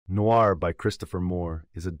Noir by Christopher Moore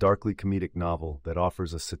is a darkly comedic novel that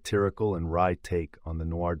offers a satirical and wry take on the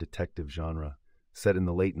noir detective genre, set in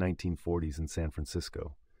the late 1940s in San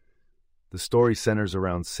Francisco. The story centers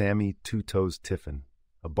around Sammy Two Toes Tiffin,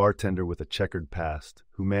 a bartender with a checkered past,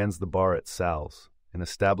 who mans the bar at Sal's, an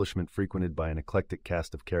establishment frequented by an eclectic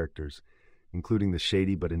cast of characters, including the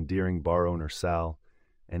shady but endearing bar owner Sal,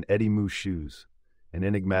 and Eddie Moo Shoes, an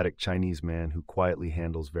enigmatic Chinese man who quietly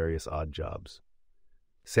handles various odd jobs.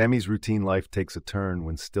 Sammy's routine life takes a turn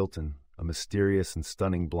when Stilton, a mysterious and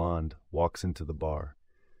stunning blonde, walks into the bar.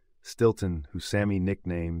 Stilton, who Sammy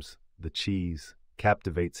nicknames the Cheese,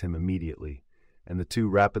 captivates him immediately, and the two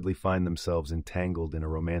rapidly find themselves entangled in a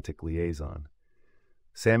romantic liaison.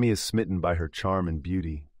 Sammy is smitten by her charm and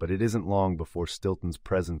beauty, but it isn't long before Stilton's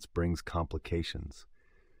presence brings complications.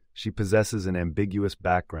 She possesses an ambiguous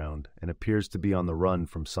background and appears to be on the run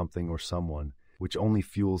from something or someone, which only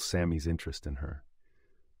fuels Sammy's interest in her.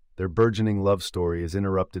 Their burgeoning love story is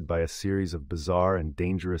interrupted by a series of bizarre and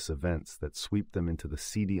dangerous events that sweep them into the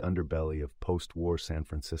seedy underbelly of post-war San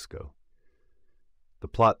Francisco. The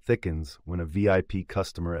plot thickens when a VIP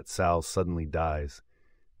customer at Sal's suddenly dies,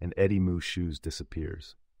 and Eddie Moo Shoes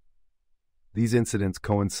disappears. These incidents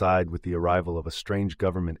coincide with the arrival of a strange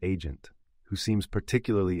government agent, who seems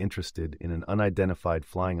particularly interested in an unidentified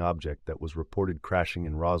flying object that was reported crashing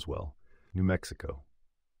in Roswell, New Mexico.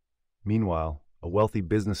 Meanwhile, a wealthy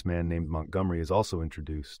businessman named Montgomery is also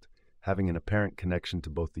introduced, having an apparent connection to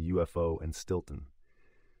both the UFO and Stilton.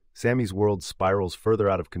 Sammy's world spirals further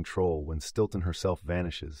out of control when Stilton herself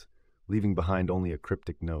vanishes, leaving behind only a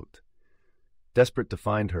cryptic note. Desperate to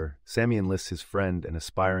find her, Sammy enlists his friend and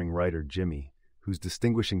aspiring writer Jimmy, whose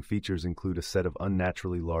distinguishing features include a set of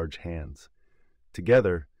unnaturally large hands.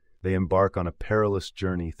 Together, they embark on a perilous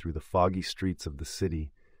journey through the foggy streets of the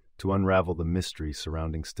city to unravel the mystery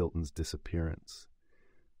surrounding Stilton's disappearance.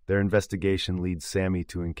 Their investigation leads Sammy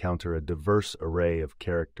to encounter a diverse array of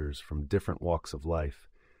characters from different walks of life,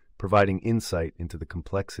 providing insight into the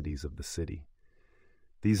complexities of the city.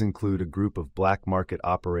 These include a group of black market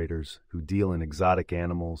operators who deal in exotic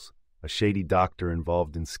animals, a shady doctor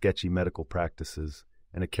involved in sketchy medical practices,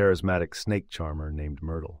 and a charismatic snake charmer named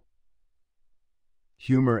Myrtle.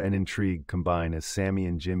 Humor and intrigue combine as Sammy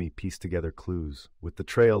and Jimmy piece together clues, with the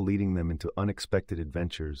trail leading them into unexpected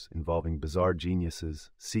adventures involving bizarre geniuses,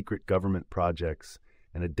 secret government projects,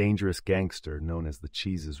 and a dangerous gangster known as the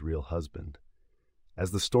Cheese's real husband. As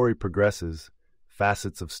the story progresses,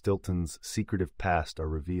 facets of Stilton's secretive past are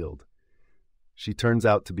revealed. She turns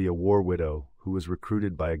out to be a war widow who was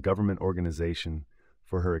recruited by a government organization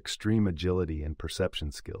for her extreme agility and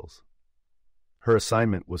perception skills. Her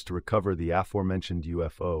assignment was to recover the aforementioned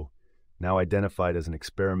UFO, now identified as an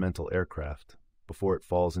experimental aircraft, before it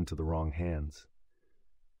falls into the wrong hands.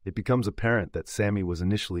 It becomes apparent that Sammy was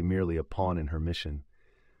initially merely a pawn in her mission,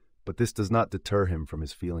 but this does not deter him from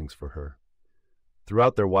his feelings for her.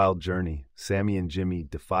 Throughout their wild journey, Sammy and Jimmy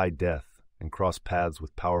defy death and cross paths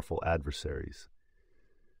with powerful adversaries.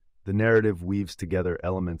 The narrative weaves together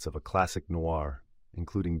elements of a classic noir,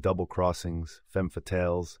 including double crossings, femme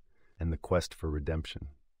fatales, and the quest for redemption.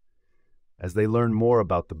 As they learn more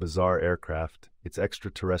about the bizarre aircraft, its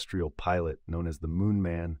extraterrestrial pilot known as the Moon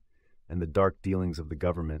Man, and the dark dealings of the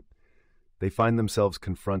government, they find themselves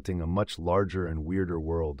confronting a much larger and weirder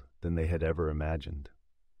world than they had ever imagined.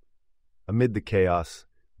 Amid the chaos,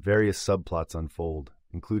 various subplots unfold,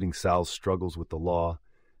 including Sal's struggles with the law,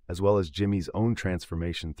 as well as Jimmy's own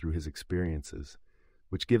transformation through his experiences,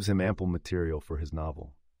 which gives him ample material for his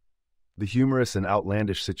novel. The humorous and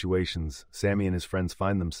outlandish situations Sammy and his friends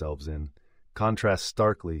find themselves in contrast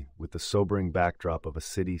starkly with the sobering backdrop of a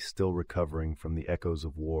city still recovering from the echoes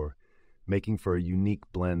of war, making for a unique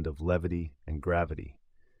blend of levity and gravity.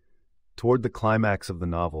 Toward the climax of the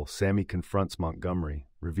novel, Sammy confronts Montgomery,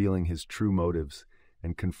 revealing his true motives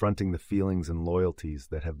and confronting the feelings and loyalties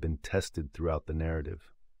that have been tested throughout the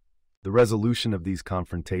narrative. The resolution of these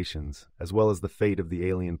confrontations, as well as the fate of the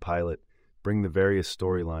alien pilot, bring the various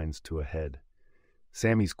storylines to a head.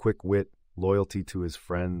 Sammy's quick wit, loyalty to his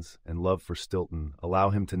friends, and love for Stilton allow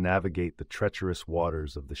him to navigate the treacherous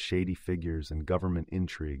waters of the shady figures and government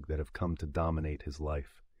intrigue that have come to dominate his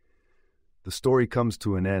life. The story comes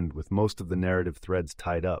to an end with most of the narrative threads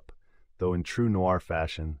tied up, though in true noir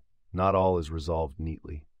fashion, not all is resolved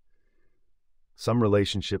neatly. Some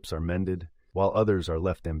relationships are mended, while others are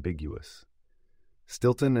left ambiguous.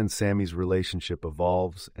 Stilton and Sammy's relationship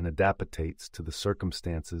evolves and adaptates to the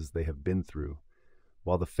circumstances they have been through,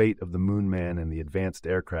 while the fate of the Moon Man and the advanced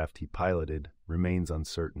aircraft he piloted remains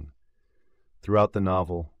uncertain. Throughout the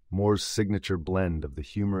novel, Moore's signature blend of the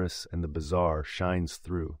humorous and the bizarre shines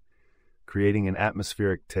through, creating an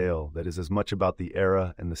atmospheric tale that is as much about the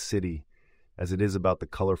era and the city as it is about the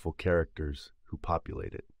colorful characters who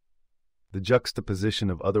populate it. The juxtaposition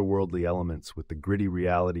of otherworldly elements with the gritty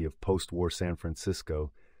reality of post-war San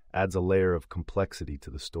Francisco adds a layer of complexity to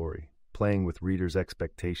the story, playing with readers'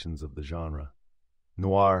 expectations of the genre.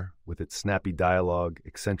 Noir, with its snappy dialogue,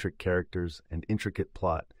 eccentric characters, and intricate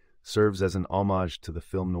plot, serves as an homage to the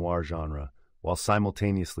film noir genre, while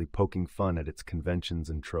simultaneously poking fun at its conventions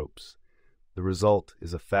and tropes. The result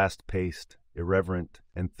is a fast-paced, irreverent,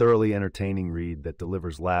 and thoroughly entertaining read that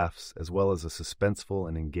delivers laughs as well as a suspenseful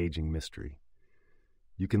and engaging mystery.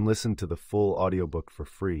 You can listen to the full audiobook for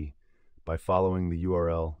free by following the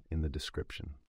URL in the description.